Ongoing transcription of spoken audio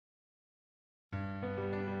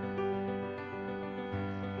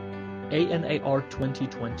ANAR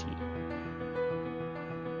 2020.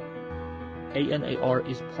 ANAR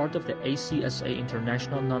is part of the ACSA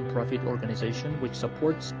International non-profit organization which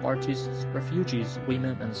supports artists, refugees,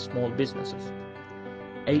 women, and small businesses.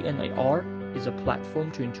 ANAR is a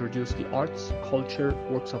platform to introduce the arts, culture,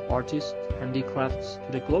 works of artists, handicrafts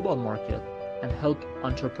to the global market and help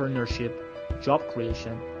entrepreneurship, job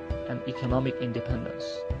creation, and economic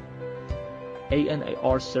independence.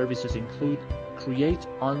 ANAR services include create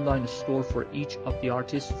online store for each of the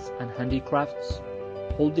artists and handicrafts,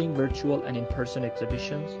 holding virtual and in-person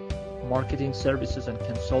exhibitions, marketing services and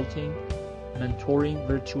consulting, mentoring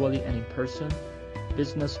virtually and in person,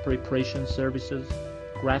 business preparation services,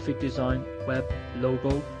 graphic design, web,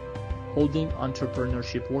 logo, holding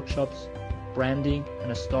entrepreneurship workshops, branding,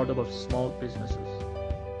 and a startup of small businesses.